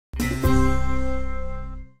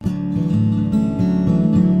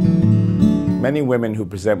Many women who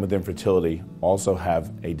present with infertility also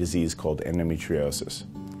have a disease called endometriosis.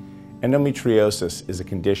 Endometriosis is a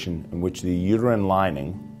condition in which the uterine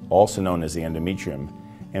lining, also known as the endometrium,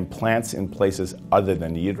 implants in places other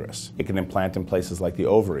than the uterus. It can implant in places like the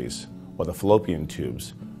ovaries, or the fallopian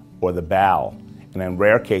tubes, or the bowel, and in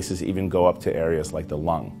rare cases even go up to areas like the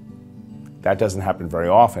lung. That doesn't happen very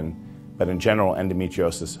often, but in general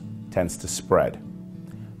endometriosis tends to spread.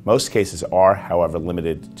 Most cases are, however,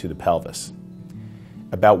 limited to the pelvis.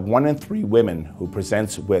 About 1 in 3 women who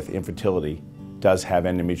presents with infertility does have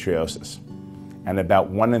endometriosis, and about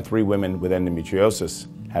 1 in 3 women with endometriosis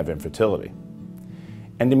have infertility.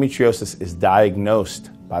 Endometriosis is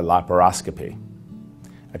diagnosed by laparoscopy.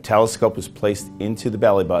 A telescope is placed into the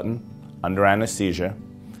belly button under anesthesia,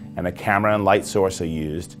 and a camera and light source are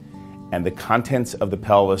used, and the contents of the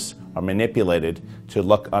pelvis are manipulated to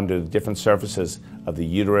look under the different surfaces of the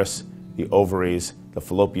uterus, the ovaries, the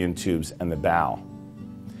fallopian tubes, and the bowel.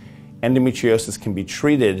 Endometriosis can be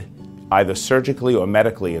treated either surgically or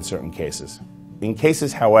medically in certain cases. In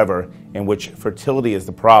cases, however, in which fertility is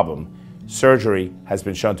the problem, surgery has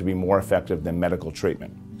been shown to be more effective than medical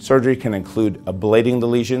treatment. Surgery can include ablating the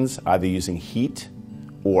lesions, either using heat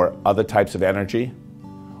or other types of energy,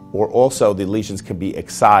 or also the lesions can be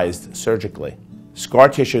excised surgically. Scar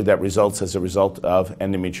tissue that results as a result of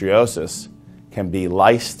endometriosis can be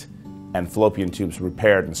liced and fallopian tubes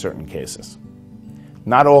repaired in certain cases.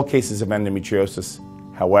 Not all cases of endometriosis,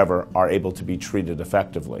 however, are able to be treated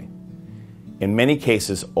effectively. In many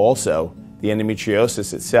cases also, the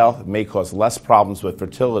endometriosis itself may cause less problems with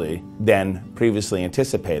fertility than previously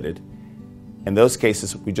anticipated. In those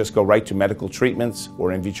cases, we just go right to medical treatments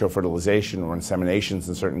or in vitro fertilization or inseminations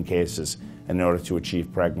in certain cases in order to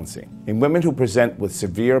achieve pregnancy. In women who present with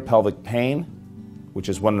severe pelvic pain, which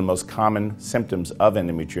is one of the most common symptoms of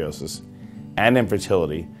endometriosis, and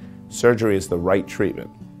infertility, surgery is the right treatment.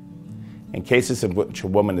 In cases in which a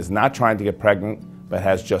woman is not trying to get pregnant but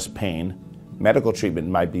has just pain, medical treatment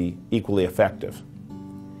might be equally effective.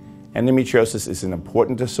 Endometriosis is an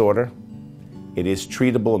important disorder. It is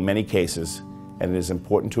treatable in many cases, and it is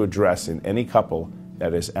important to address in any couple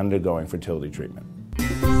that is undergoing fertility treatment.